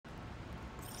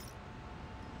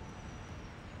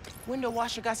Window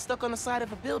washer got stuck on the side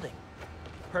of a building.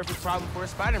 Perfect problem for a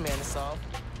Spider-Man to solve.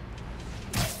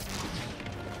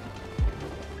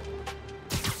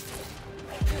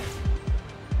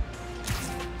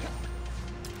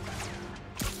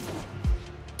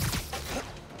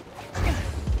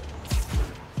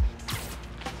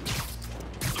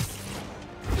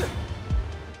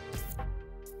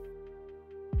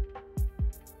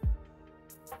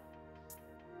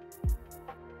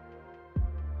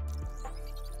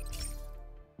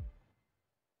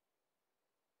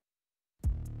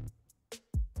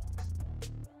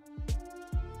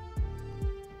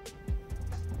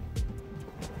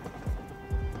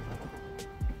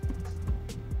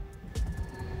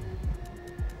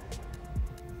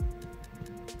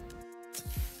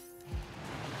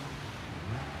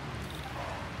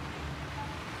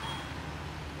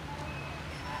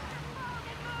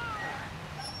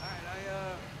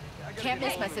 Can't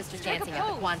miss my sister's dancing at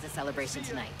the Kwanzaa celebration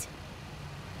tonight.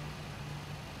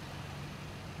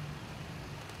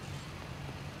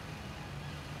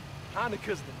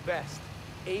 Hanukkah's the best.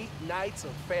 8 nights of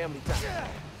family time.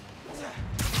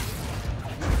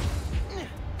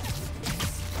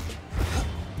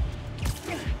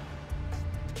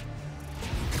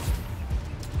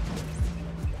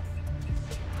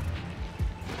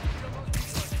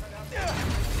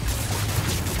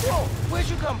 Whoa, where'd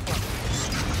you come from?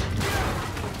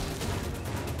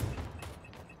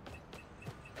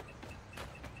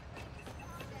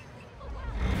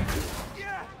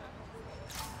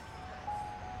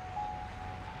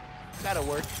 That'll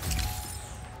work.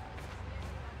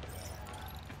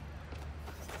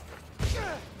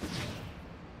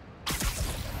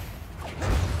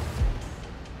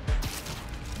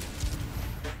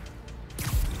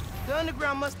 The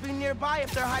underground must be nearby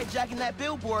if they're hijacking that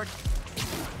billboard.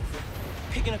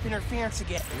 Picking up interference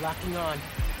again. Locking on.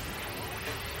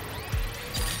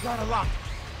 Gotta lock.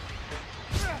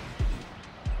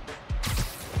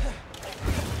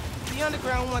 The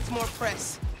underground wants more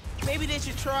press. Maybe they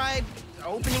should try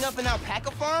opening up an alpaca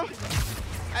farm?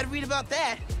 I'd read about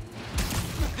that.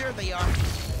 There they are.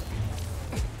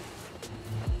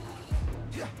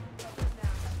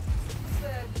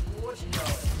 Said, what you call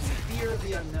it? Fear of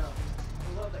the unknown.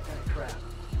 I love that kind of crap.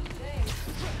 Thanks.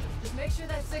 Just make sure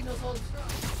that signal's holding strong.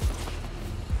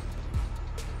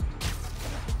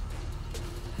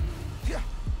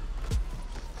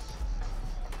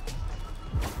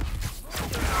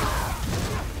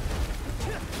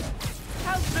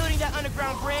 How's building that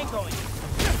underground brand going?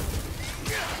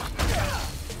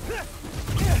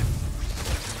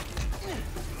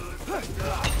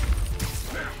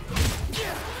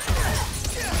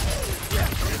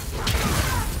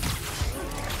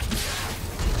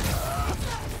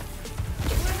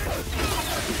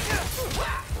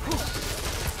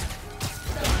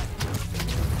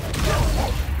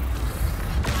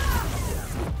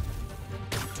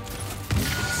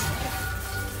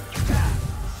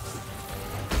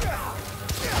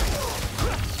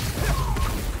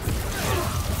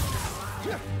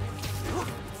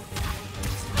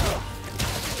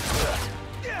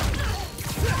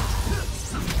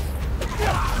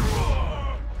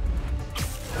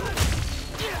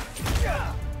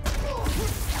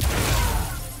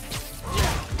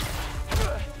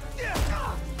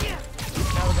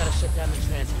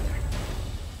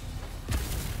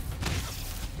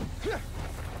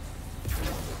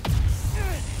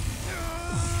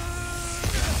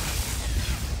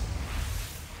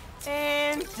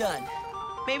 And done.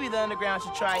 Maybe the underground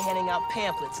should try handing out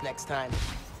pamphlets next time.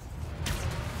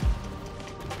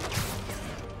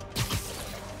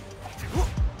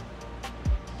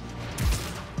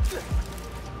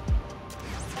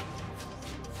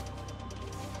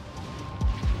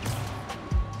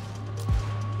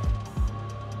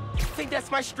 I think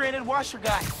that's my stranded washer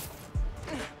guy.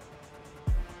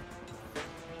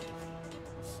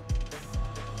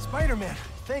 Spider-Man,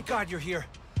 thank God you're here.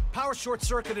 Power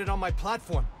short-circuited on my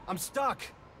platform. I'm stuck.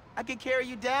 I could carry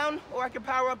you down, or I could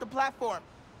power up the platform.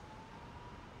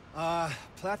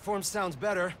 Platform sounds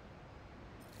better.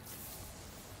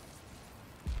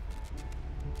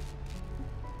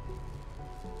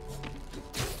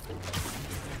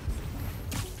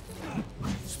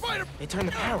 Spider! They turned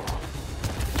the power off.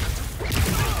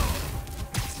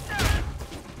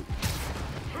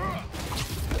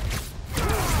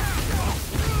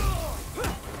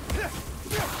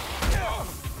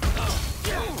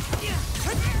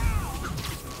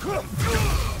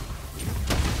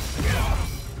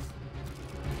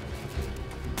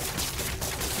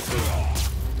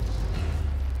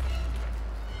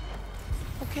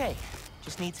 Okay,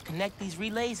 just need to connect these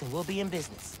relays and we'll be in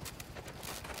business.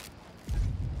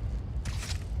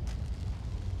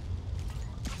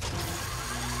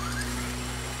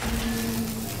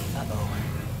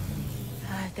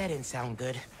 That didn't sound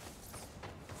good.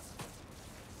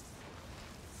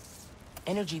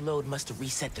 Energy load must have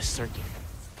reset the circuit.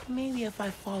 Maybe if I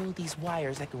follow these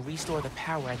wires, I can restore the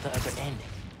power at the other end.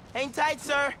 Hang tight,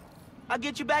 sir. I'll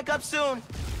get you back up soon.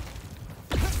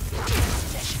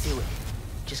 That should do it.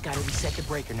 Just gotta reset the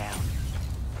breaker now.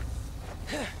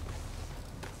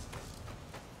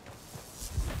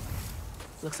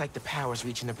 Looks like the power's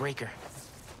reaching the breaker.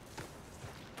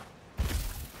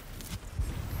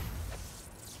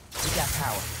 We got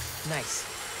power. Nice.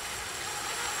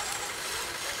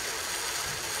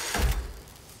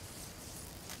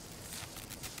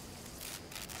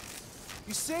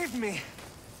 You saved me.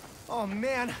 Oh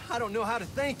man, I don't know how to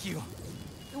thank you.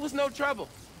 It was no trouble.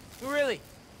 Really.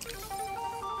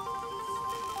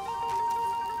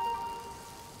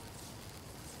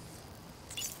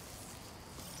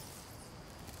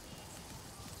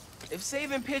 If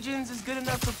saving pigeons is good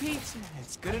enough for Pete,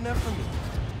 it's good enough for me.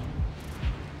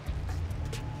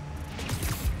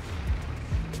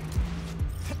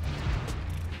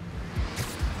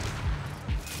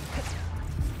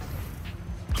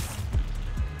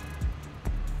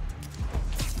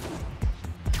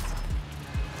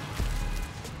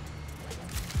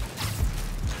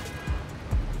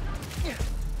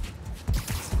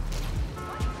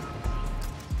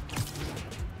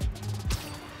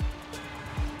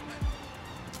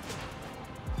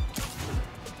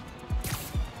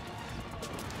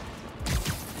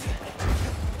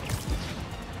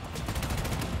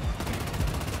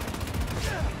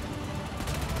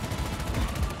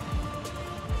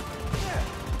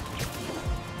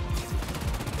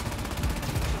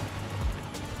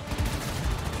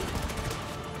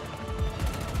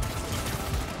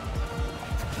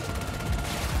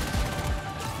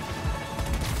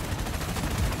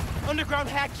 Underground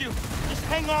hacked you. Just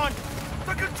hang on.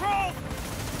 The control!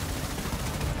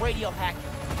 Radio hack.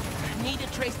 Need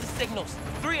to trace the signals.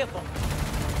 3 of them.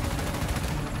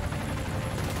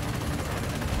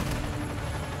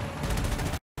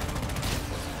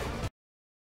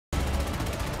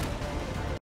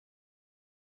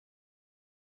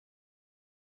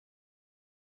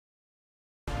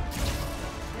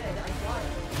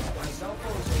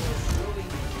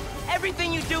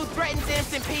 Everything you do threatens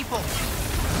innocent people.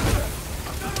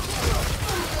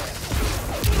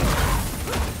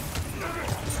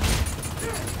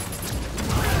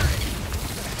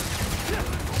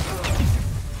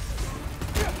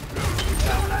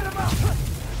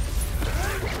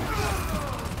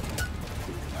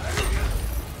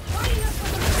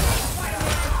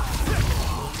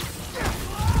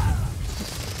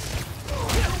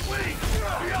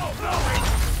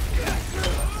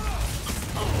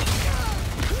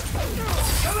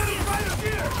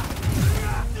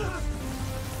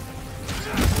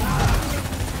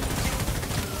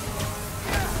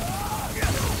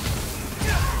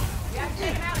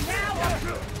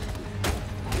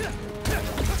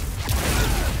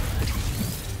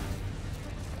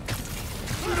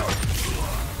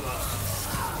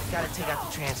 Gotta take out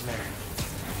the transmitter.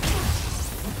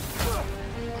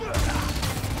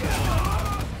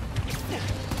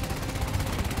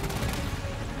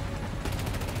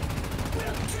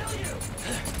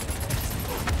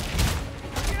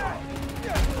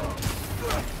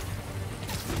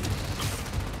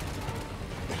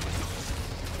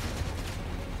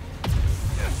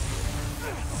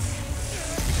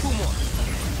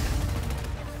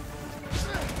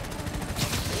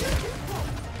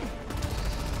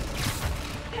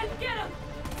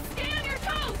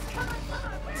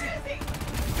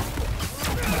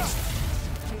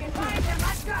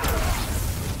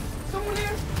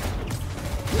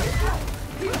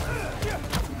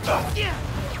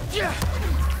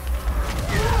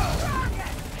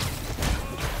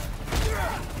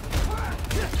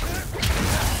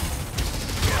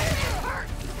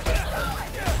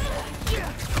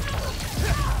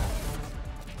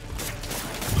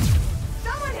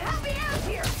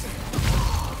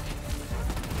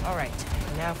 All right,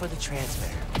 now for the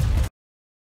transmitter.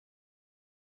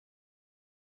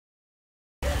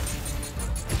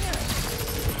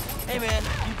 Hey man,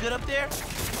 you good up there?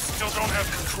 Still don't have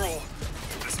control.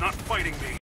 It's not fighting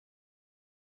me.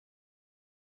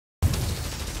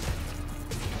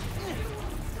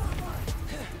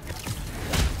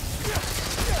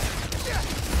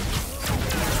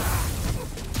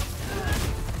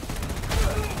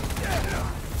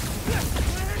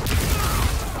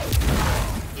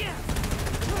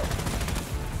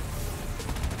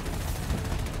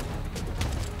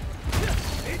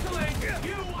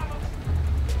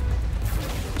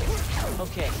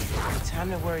 Okay, time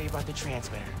to worry about the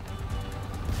transmitter.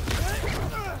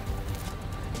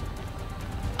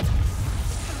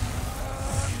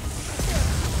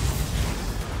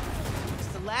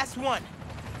 last one.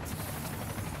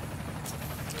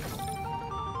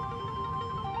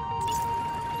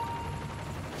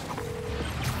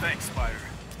 Thanks, Spider.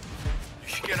 You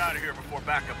should get out of here before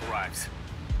backup arrives.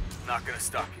 Not gonna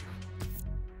stop you.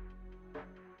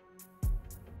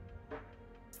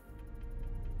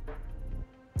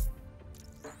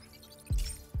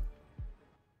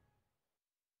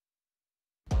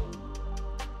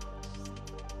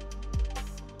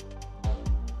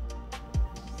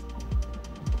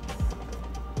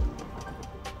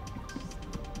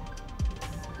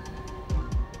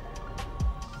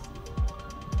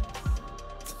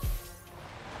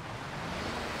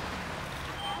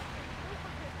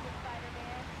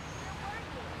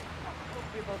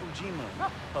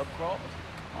 Up cross.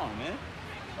 Come on, man.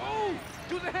 Oh,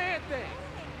 do the hand thing.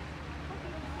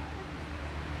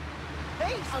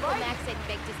 Hey, Uncle Max said he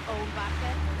baked his own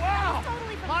vodka. Wow.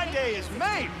 Totally from My the day big is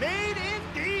made. Made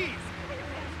indeed.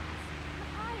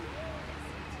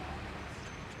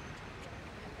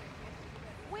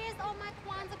 Where's all my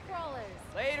Kwanzaa crawlers?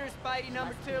 Later, Spidey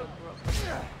number 2.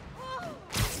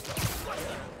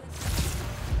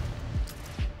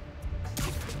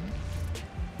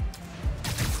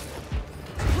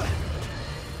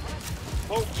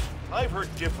 Folks, I've heard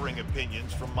differing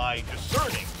opinions from my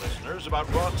discerning listeners about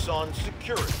Roxxon's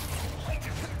security.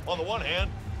 On the one hand,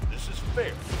 this is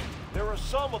fair. There are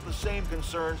some of the same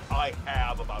concerns I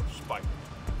have about Spider.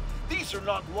 These are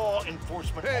not law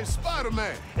enforcement officers,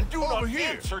 Spider-Man! and do over not here!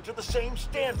 answer to the same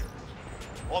standards.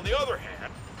 On the other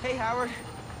hand, Hey, Howard.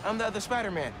 I'm the other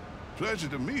Spider-Man. Pleasure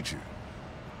to meet you.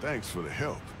 Thanks for the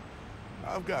help.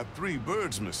 I've got 3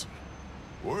 birds missing.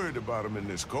 Worried about them in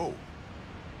this cold.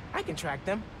 I can track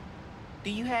them. Do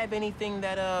you have anything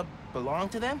that, belong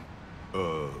to them?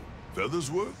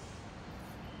 Feathers work?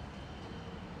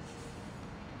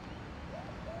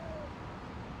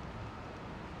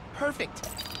 Perfect.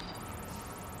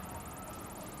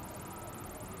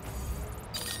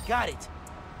 Got it.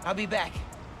 I'll be back.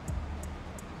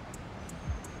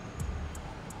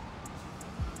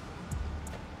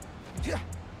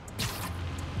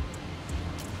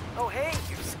 Oh hey,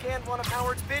 you scanned one of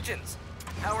Howard's pigeons.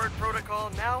 Howard Protocol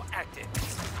now active.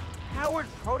 Howard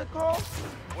Protocol?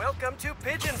 Welcome to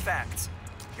Pigeon Facts,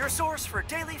 your source for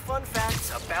daily fun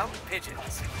facts about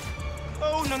pigeons.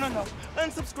 Oh, no.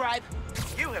 Unsubscribe.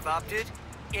 You have opted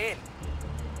in.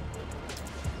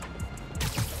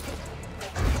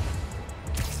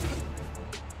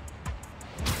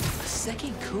 A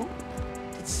second coup?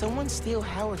 Did someone steal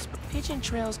Howard's pigeon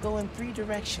trails go in 3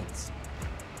 directions?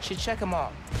 Should check them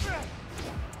all.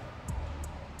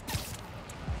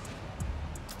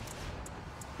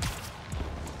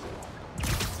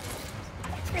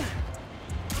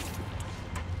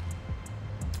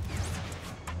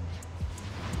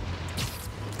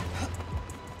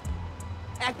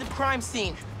 Active crime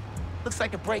scene. Looks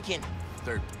like a break-in.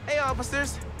 Third. Hey,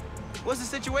 officers. What's the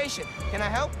situation? Can I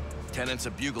help? Tenant's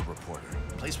a bugle reporter.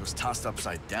 Place was tossed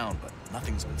upside down, but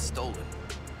nothing's been stolen.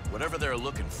 Whatever they're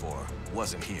looking for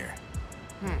wasn't here.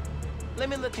 Let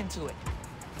me look into it.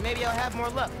 Maybe I'll have more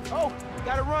luck. Oh,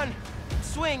 gotta run.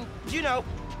 Swing, you know.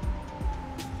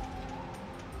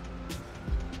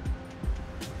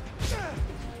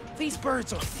 These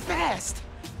birds are fast.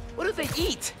 What do they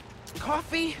eat?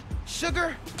 Coffee?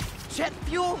 Sugar? Jet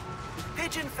fuel?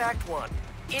 Pigeon Fact 1,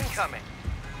 incoming.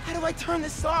 How do I turn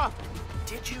this off?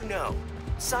 Did you know?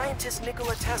 Scientist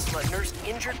Nikola Tesla nursed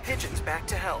injured pigeons back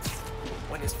to health.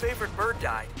 When his favorite bird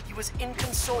died, he was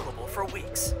inconsolable for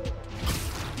weeks.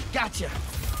 Gotcha.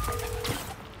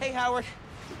 Hey, Howard.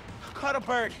 Caught a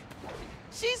bird.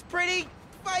 She's pretty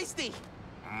feisty.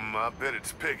 I bet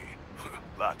it's Piggy.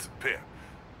 Lots of pep.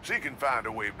 She can find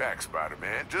her way back,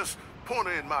 Spider-Man. Just point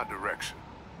her in my direction.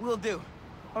 Will do.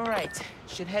 All right.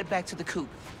 Should head back to the coop.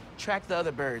 Track the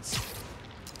other birds.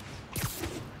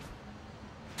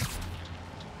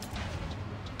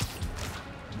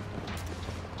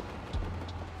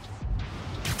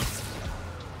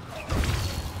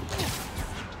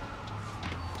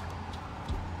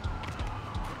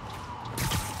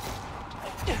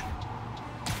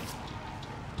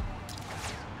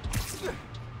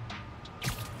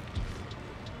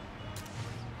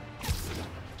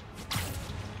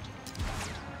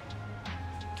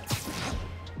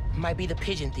 Might be the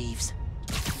pigeon thieves.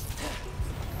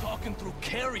 Talking through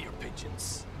carrier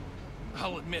pigeons.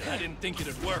 I'll admit I didn't think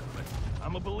it'd work, but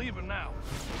I'm a believer now.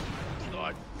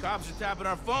 Lord, cops are tapping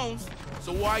our phones,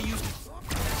 so why use...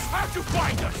 How'd you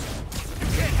find us? You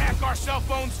can't hack our cell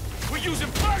phones. We're using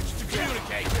birds to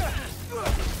communicate.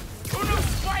 Who knew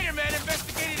Spider-Man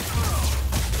investigated...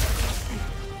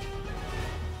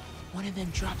 One of them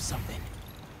dropped something.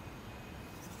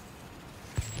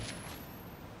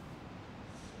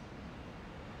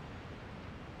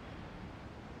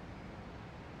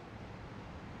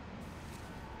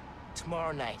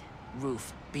 Tomorrow night,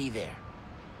 roof, be there.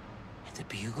 At the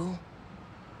Bugle?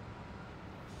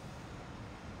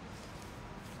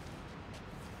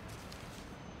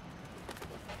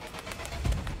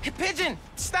 Hey, Pigeon!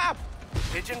 Stop!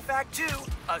 Pigeon fact 2,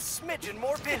 a smidgen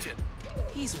more pigeon.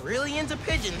 He's really into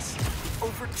pigeons.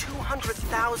 Over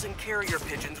 200,000 carrier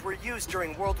pigeons were used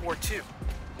during World War II.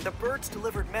 The birds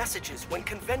delivered messages when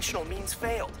conventional means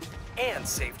failed, and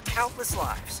saved countless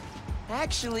lives.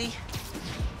 Actually,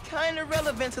 kinda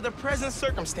relevant to the present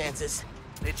circumstances.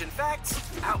 Pigeon facts,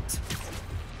 out.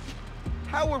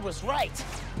 Howard was right.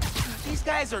 These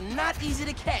guys are not easy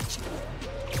to catch.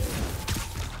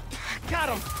 Got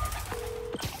him.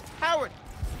 Howard,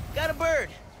 got a bird.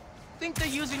 Think they're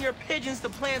using your pigeons to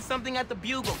plant something at the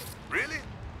Bugle. Really?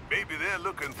 Maybe they're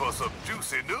looking for some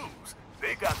juicy news.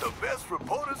 They got the best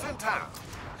reporters in town.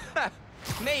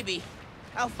 Maybe.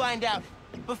 I'll find out.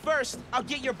 But first, I'll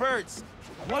get your birds.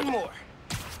 One more.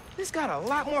 This got a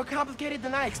lot more complicated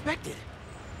than I expected.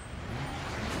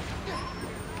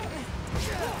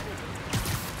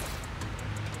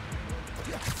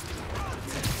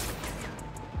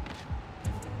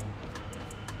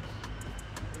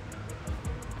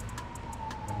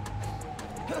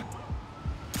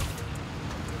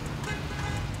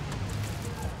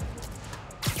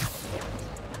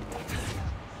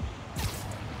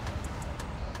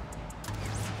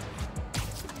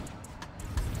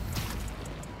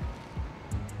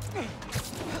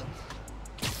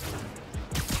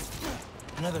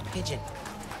 Another pigeon.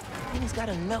 And he's got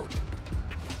a note.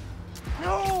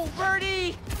 No,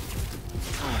 Birdie!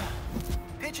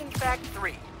 Pigeon fact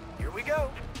 3. Here we go.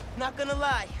 Not gonna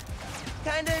lie.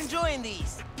 Kinda enjoying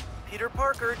these. Peter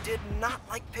Parker did not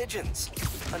like pigeons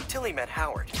until he met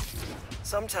Howard.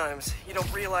 Sometimes you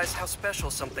don't realize how special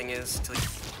something is till you...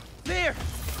 There!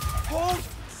 Hold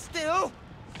still.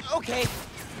 Okay.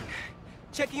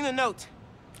 Checking the note.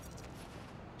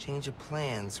 Change of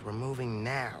plans. We're moving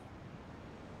now.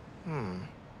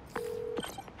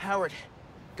 Howard,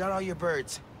 got all your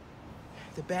birds.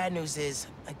 The bad news is,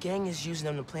 a gang is using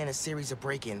them to plan a series of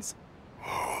break-ins.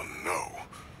 Oh, no.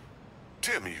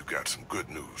 Tell me you got some good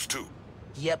news, too.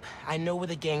 Yep, I know where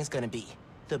the gang's gonna be.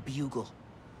 The Bugle.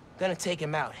 Gonna take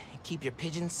him out and keep your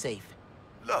pigeons safe.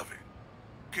 Love it.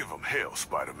 Give them hell,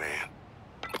 Spider-Man.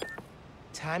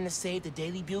 Time to save the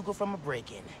Daily Bugle from a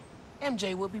break-in.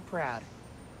 MJ will be proud.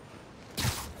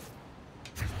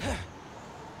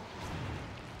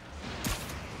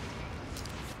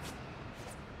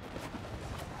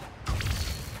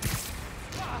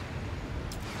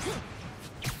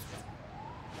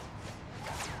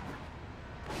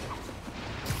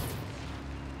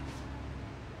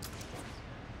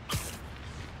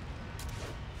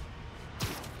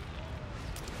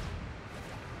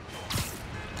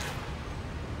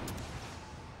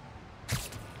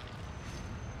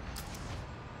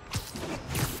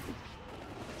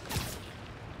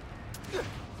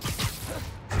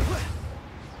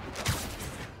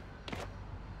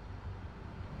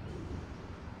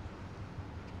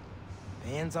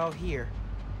 Band's all here.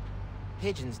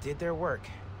 Pigeons did their work.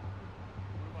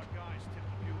 One of our guys tipped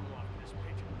the bugle off this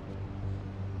pigeon.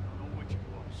 I don't know which it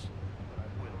was, but I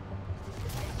will.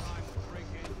 Anytime we break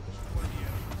in, destroy the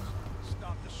evidence.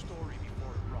 Stop the story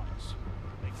before it runs.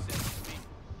 Makes sense to me.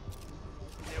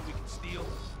 There we can steal.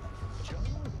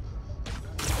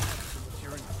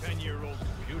 You're in 10-year-old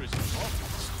computers and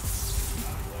office.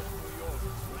 New York,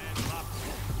 landlocked.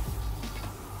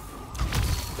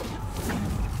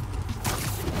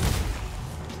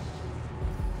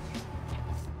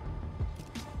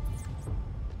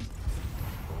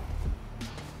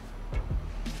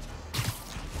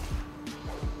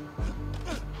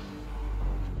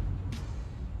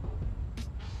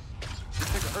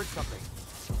 Heard something.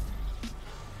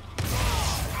 We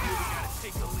gotta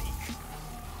take a leak.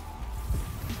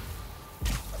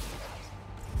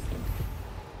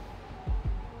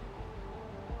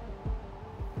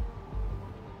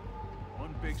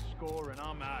 One big score and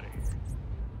I'm out of here.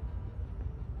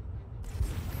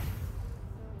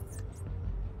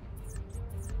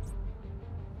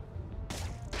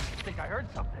 I think I heard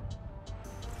something.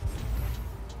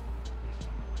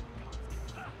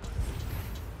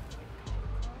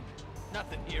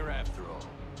 Nothing here after all.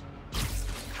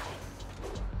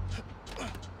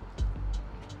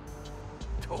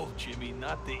 Told Jimmy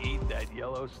not to eat that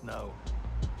yellow snow.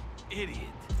 Idiot.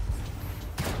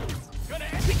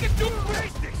 He can do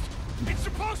ballistics! It's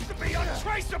supposed to be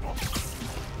untraceable!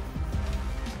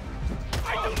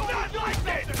 I do not like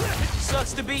it!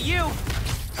 Sucks to be you.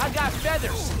 I got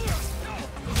feathers.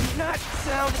 Do not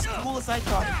sound as cool as I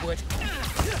thought it would.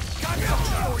 Got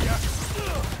something for ya!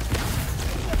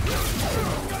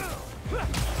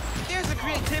 There's a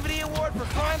creativity award for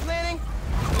crime planning.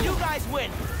 You guys win.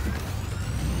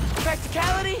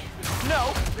 Practicality?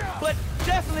 No, but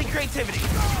definitely creativity.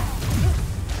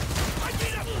 I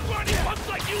beat up running punks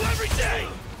like you every day!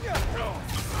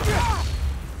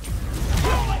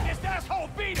 Don't let this asshole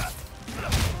beat us!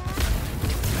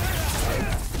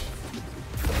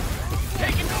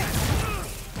 Take it back!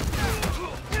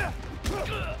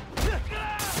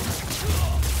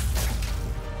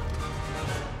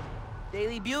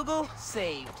 Daily Bugle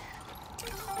saved.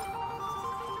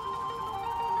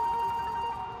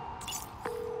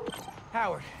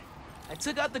 Howard, I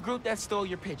took out the group that stole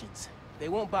your pigeons. They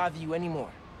won't bother you anymore.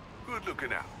 Good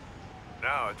looking out.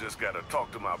 Now I just gotta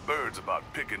talk to my birds about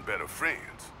picking better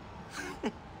friends.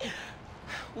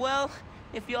 Well,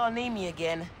 if y'all need me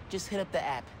again, just hit up the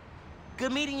app.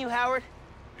 Good meeting you, Howard.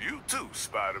 You too,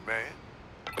 Spider-Man.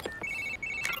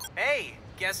 Hey,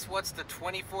 guess what's the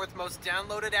 24th most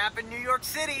downloaded app in New York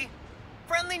City?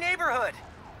 Friendly Neighborhood.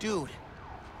 Dude,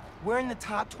 we're in the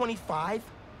top 25?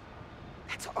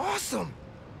 That's awesome!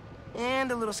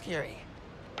 And a little scary.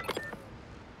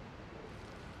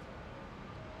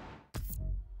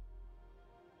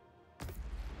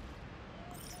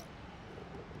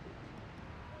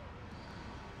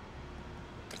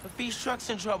 The feast truck's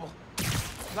in trouble.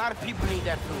 A lot of people need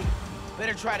that food.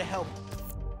 Better try to help.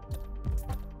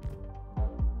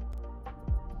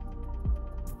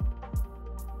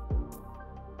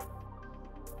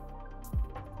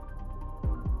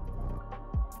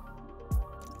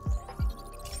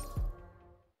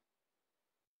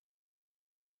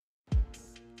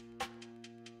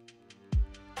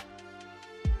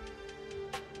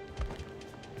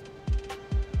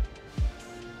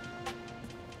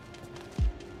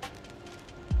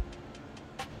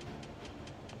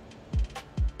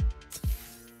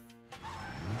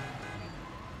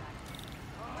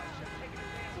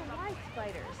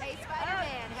 Hey,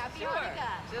 Spider-Man, happy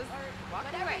Hanukkah. Just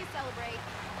whatever you celebrate.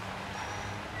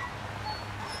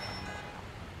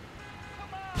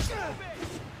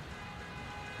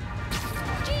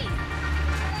 Gee!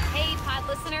 Hey, pod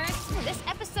listeners. This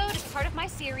episode is part of my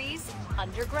series,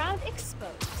 Underground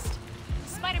Exposed.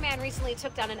 Spider-Man recently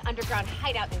took down an underground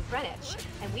hideout in Greenwich,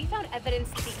 and we found evidence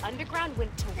that the underground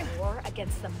went to war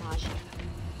against the Mafia.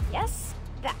 Yes,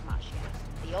 that Mafia.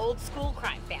 The old school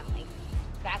crime family.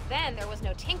 Back then, there was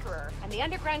no tinkerer, and the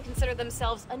underground considered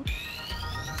themselves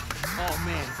Oh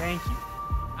man, thank you.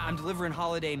 I'm delivering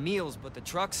holiday meals, but the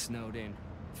truck's snowed in.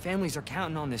 Families are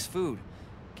counting on this food.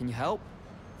 Can you help?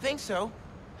 Think so.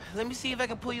 Let me see if I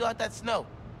can pull you out that snow.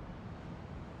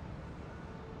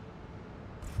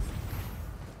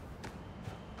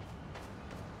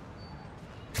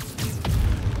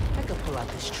 I could pull out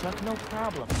this truck, no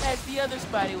problem. As the other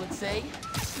Spidey would say,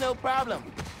 it's no problem.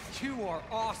 You are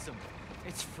awesome.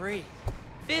 It's free.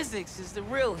 Physics is the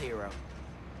real hero.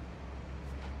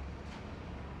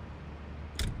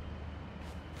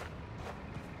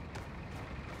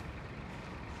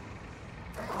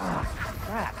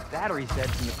 Crap, battery's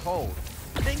dead from the cold.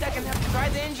 I think I can help you try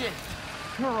the engine.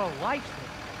 You're a lifesaver.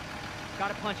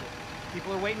 Gotta punch it.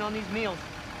 People are waiting on these meals.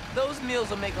 Those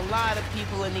meals will make a lot of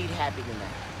people in need happy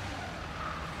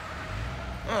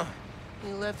tonight.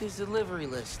 He left his delivery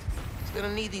list. He's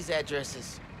gonna need these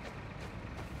addresses.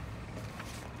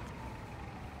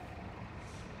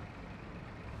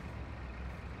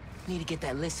 Need to get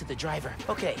that list to the driver.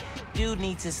 Okay, dude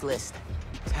needs this list.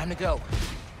 Time to go.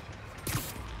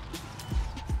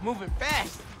 Moving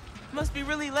fast. Must be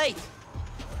really late.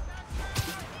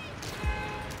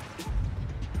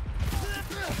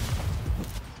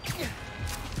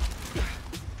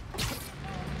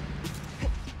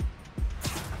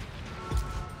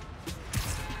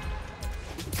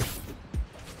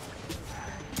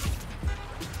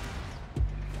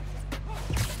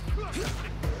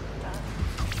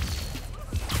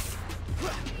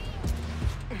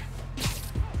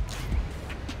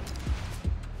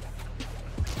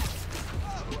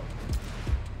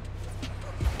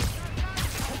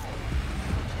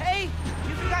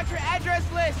 Your address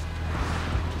list.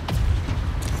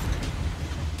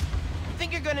 I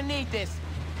think you're gonna need this.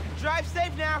 Drive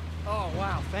safe now. Oh,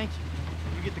 wow, thank you.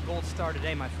 You get the gold star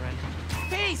today, my friend.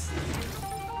 Peace.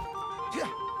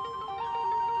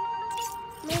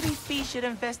 Maybe Fee should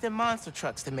invest in monster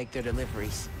trucks to make their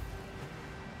deliveries.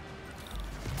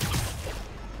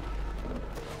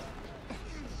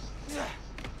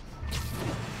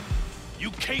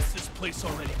 You cased this place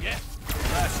already, yeah?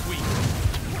 Last week.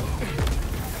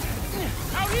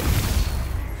 How did...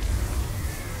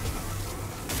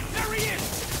 There he is!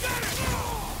 Got it!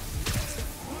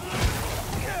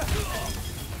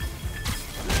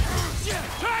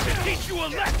 Time to teach you a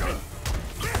lesson!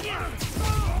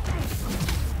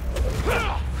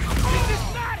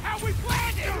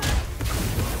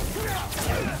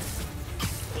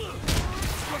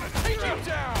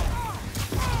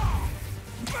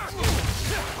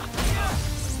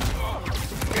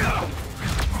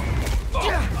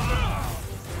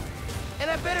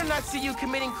 you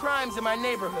committing crimes in my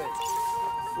neighborhood.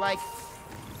 Like,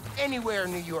 anywhere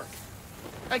in New York.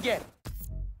 Again.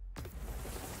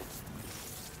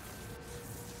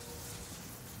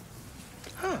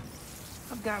 Huh.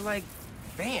 I've got, like,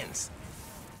 vans.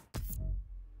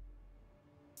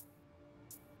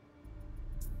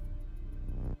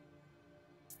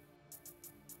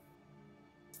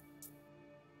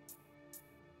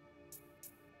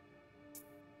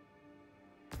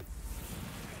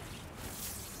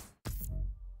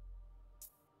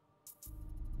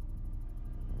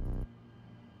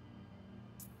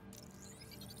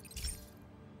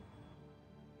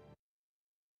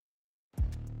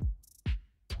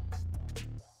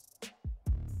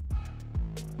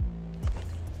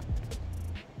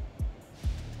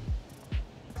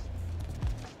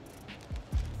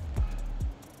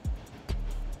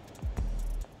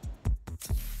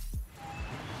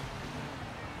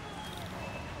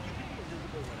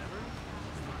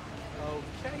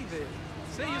 Okay then.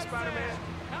 See you, Spider-Man.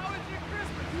 How was your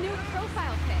Christmas? New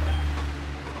profile pic.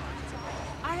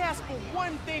 I asked for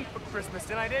one thing for Christmas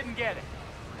and I didn't get it.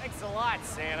 Thanks a lot,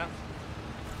 Santa.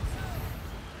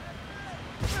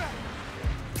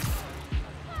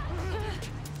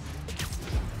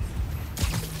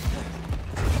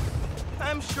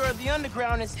 I'm sure the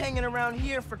underground is hanging around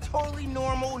here for totally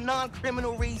normal,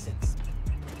 non-criminal reasons.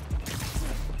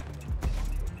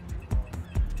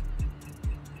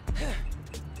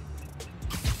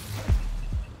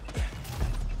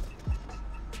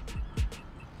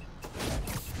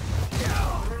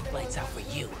 Lights out for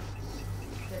you.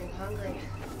 Getting hungry.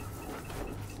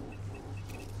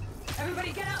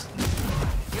 Everybody get up!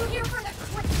 You here for the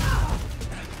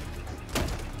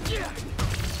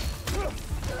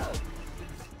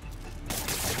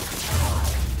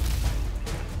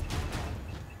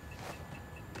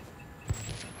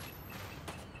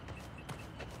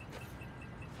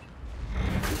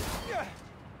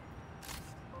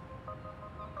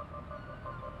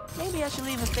Maybe I should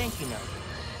leave a thank you note.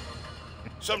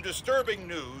 Some disturbing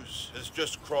news has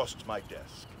just crossed my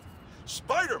desk.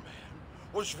 Spider-Man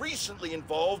was recently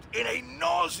involved in a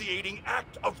nauseating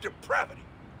act of depravity.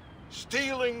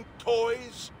 Stealing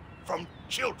toys from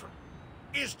children.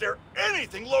 Is there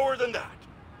anything lower than that?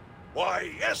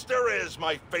 Why, yes there is,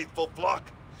 my faithful flock.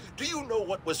 Do you know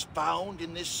what was found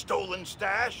in this stolen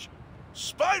stash?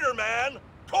 Spider-Man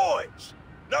toys!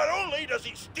 Not only does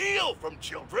he steal from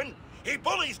children, he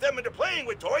bullies them into playing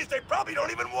with toys they probably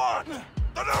don't even want.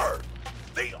 The nerve!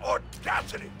 The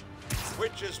audacity!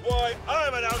 Which is why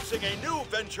I'm announcing a new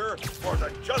venture for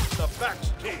the Just the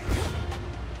Facts team.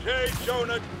 J.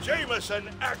 Jonah Jameson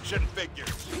action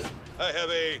figures. I have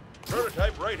a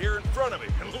prototype right here in front of me,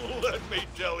 and let me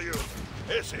tell you,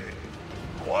 this is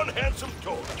one handsome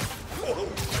toy. Oh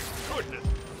my goodness,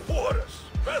 what a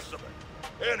specimen.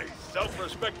 Any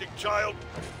self-respecting child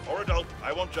or adult,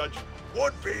 I won't judge,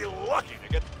 would be lucky to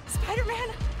get... Spider-Man,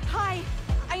 hi.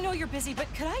 I know you're busy,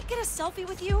 but could I get a selfie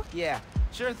with you? Yeah,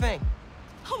 sure thing.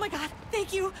 Oh my god,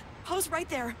 thank you. Pose right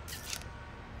there.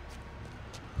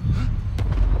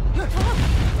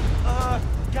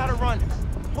 Gotta run.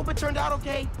 Hope it turned out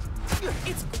okay.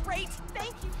 It's great,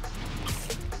 thank you.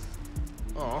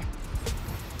 Aw.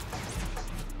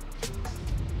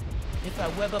 If I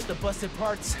web up the busted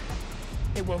parts,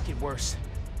 it won't get worse.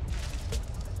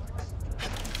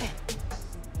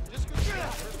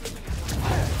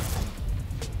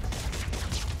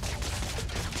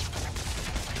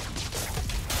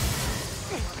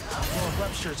 Oh,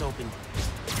 rupture's open.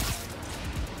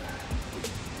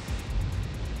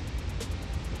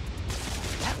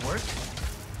 That worked.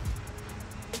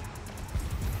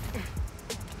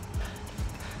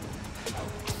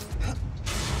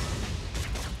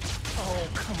 Oh,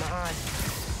 come on.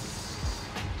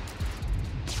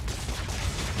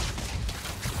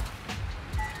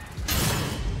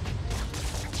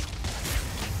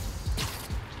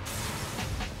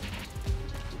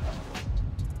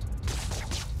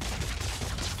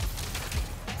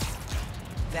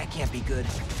 That can't be good.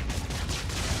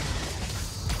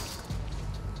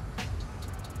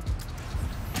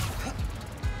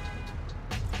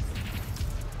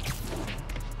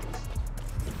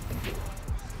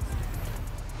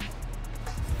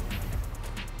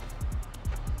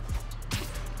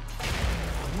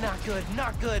 Not good,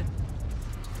 not good.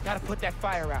 Gotta put that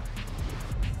fire out.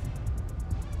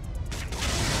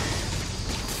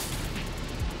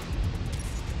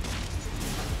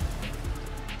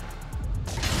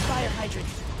 Fire hydrant.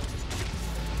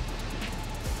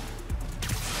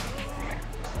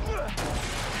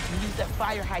 Use that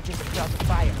fire hydrant to put out the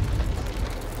fire.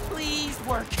 Please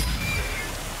work.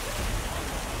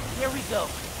 Here we go.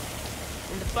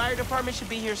 and the fire department should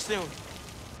be here soon.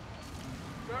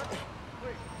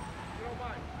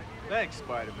 Thanks,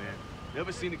 Spider-Man.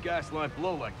 Never seen a gas line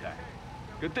blow like that.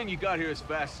 Good thing you got here as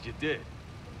fast as you did.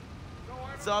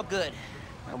 It's all good.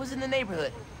 I was in the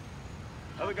neighborhood.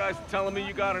 Other guys are telling me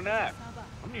you got an app.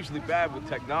 I'm usually bad with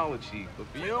technology, but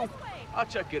for you, I'll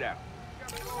check it out.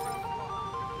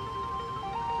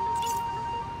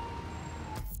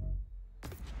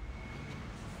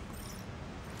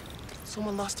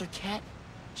 Someone lost their cat?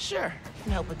 Sure, I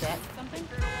can help with that. Something?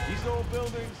 These old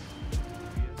buildings...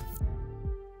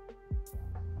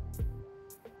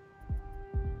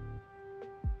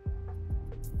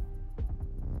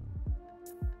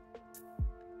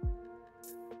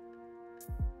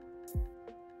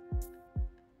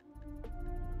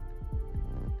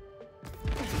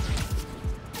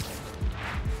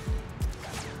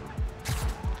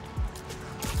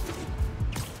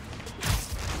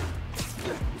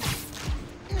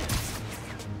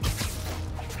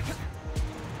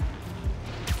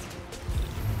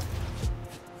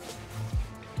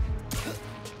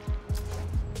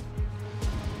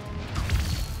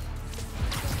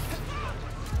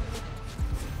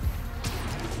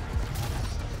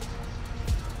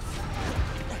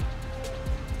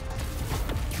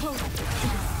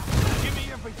 Give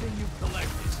me everything you've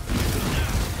collected.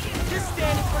 Just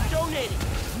standing for donating,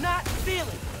 not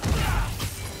feeling.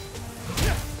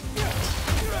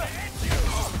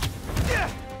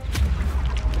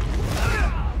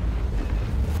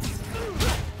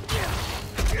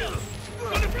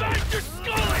 Gonna bash your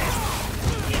skull in!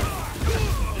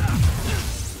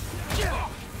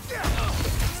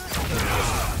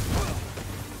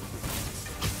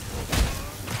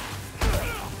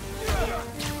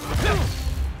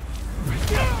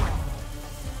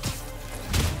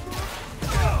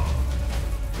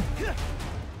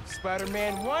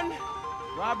 Spider-Man 1,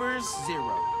 robbers 0.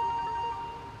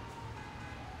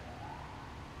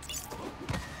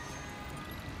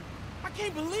 I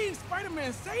can't believe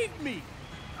Spider-Man saved me!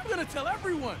 I'm gonna tell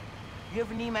everyone! You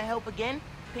ever need my help again?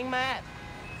 Ping my app.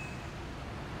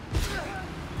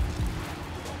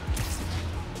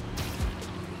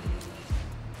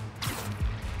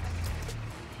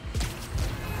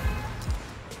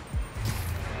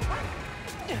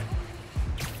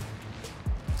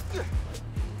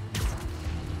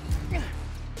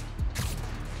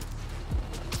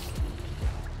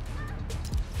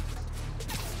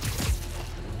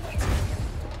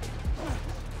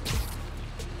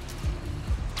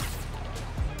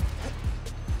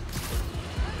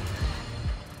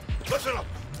 Listen up!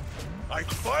 I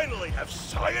finally have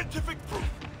scientific proof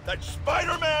that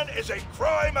Spider-Man is a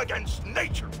crime against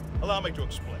nature. Allow me to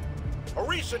explain. A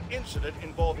recent incident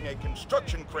involving a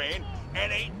construction crane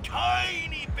and a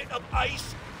tiny bit of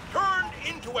ice turned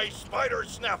into a spider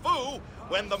snafu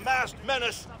when the masked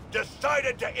menace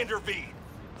decided to intervene.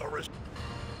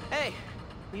 Hey,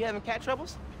 you having cat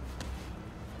troubles?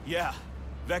 Yeah.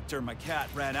 Vector, my cat,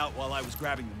 ran out while I was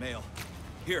grabbing the mail.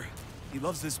 Here, he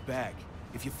loves this bag.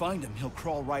 If you find him, he'll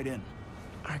crawl right in.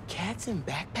 Are cats in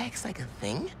backpacks like a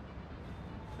thing?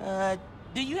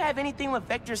 Do you have anything with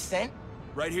Vector's scent?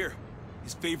 Right here.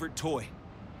 His favorite toy.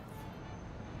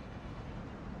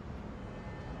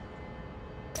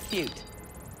 Cute.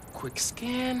 Quick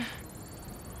scan.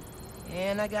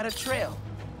 And I got a trail.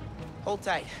 Hold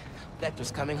tight. Vector's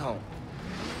coming home.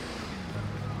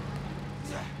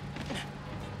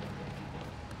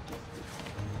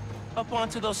 Up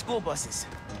onto those school buses.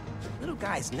 Little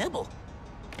guys nibble.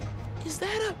 Is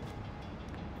that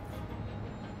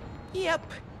a...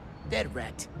 Yep. Dead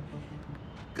rat.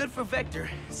 Good for Vector,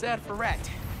 sad for Rat.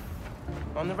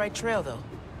 On the right trail, though.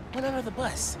 Went under the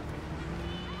bus.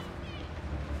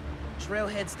 Trail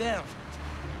heads down.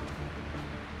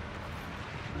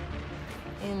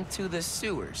 Into the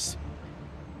sewers.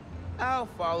 I'll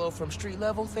follow from street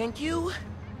level, thank you.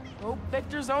 Hope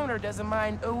Vector's owner doesn't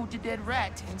mind ode to dead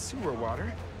rat and sewer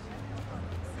water.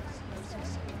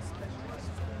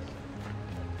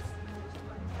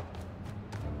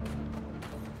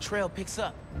 Trail picks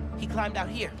up. He climbed out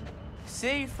here.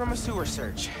 Saved from a sewer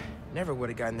search. Never would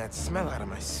have gotten that smell out of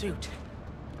my suit.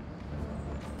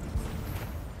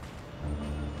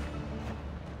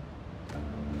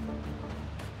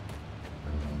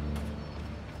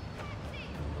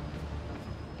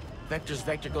 Vector's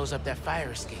vector goes up that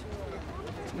fire escape.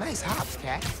 Nice hops,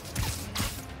 cat.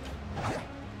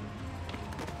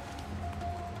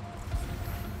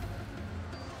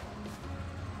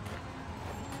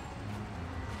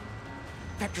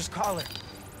 Vector's calling.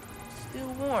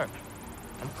 Still warm.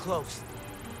 I'm close.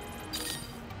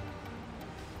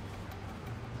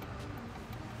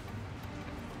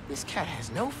 This cat has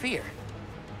no fear.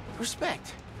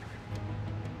 Respect.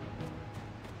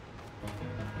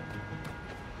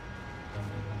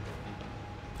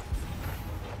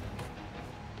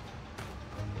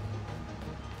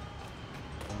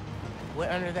 We're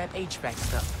under that HVAC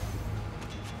stuff.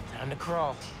 Time to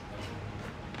crawl.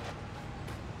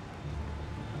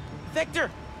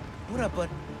 Victor! What up, bud?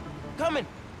 Coming!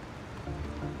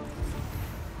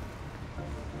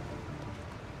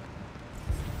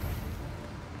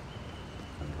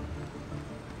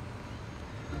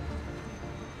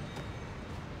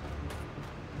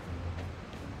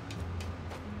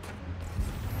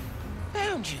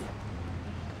 Found you.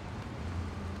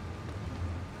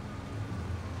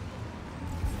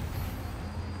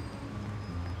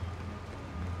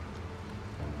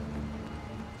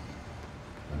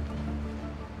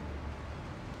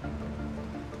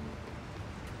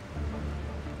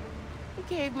 You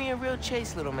gave me a real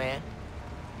chase, little man.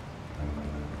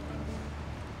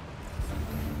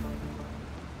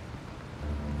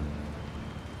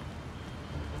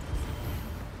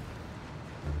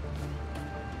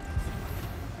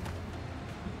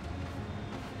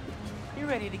 You're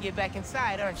ready to get back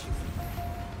inside, aren't you?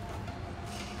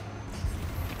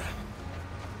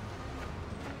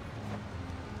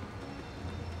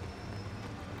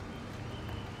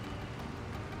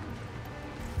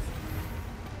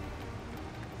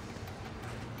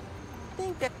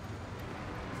 Think that...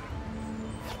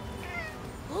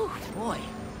 Ooh, boy.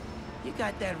 You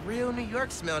got that real New York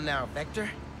smell now, Vector.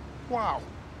 Wow.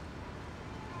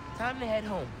 Time to head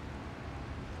home.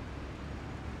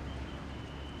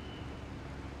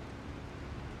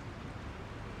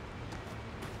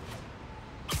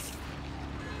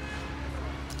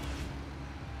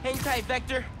 Hang tight,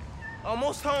 Vector.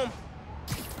 Almost home.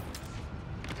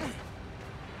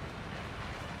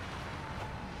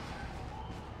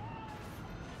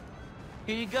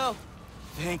 Here you go.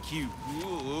 Thank you.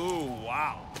 Ooh,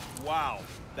 wow. Wow,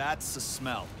 that's the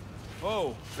smell.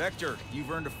 Oh, Vector,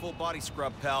 you've earned a full body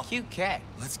scrub, pal. Cute cat.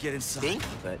 Let's get inside. Stinky,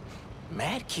 but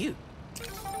mad cute.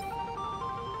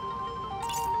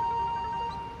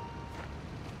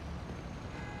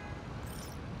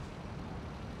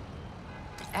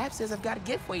 Ab says I've got a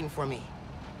gift waiting for me.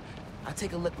 I'll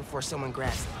take a look before someone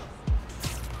grabs it.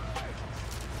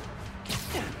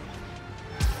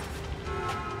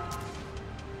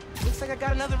 Looks like I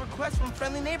got another request from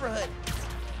Friendly Neighborhood.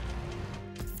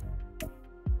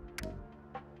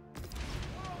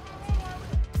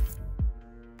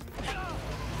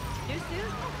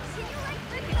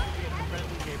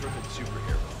 Friendly neighborhood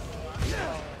superhero.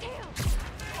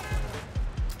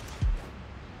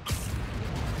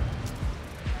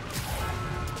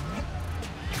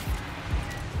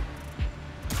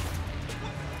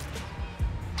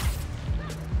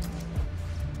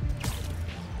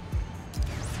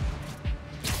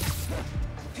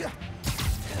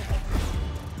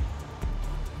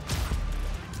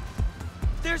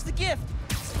 There's the gift.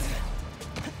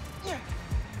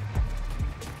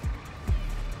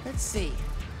 Let's see.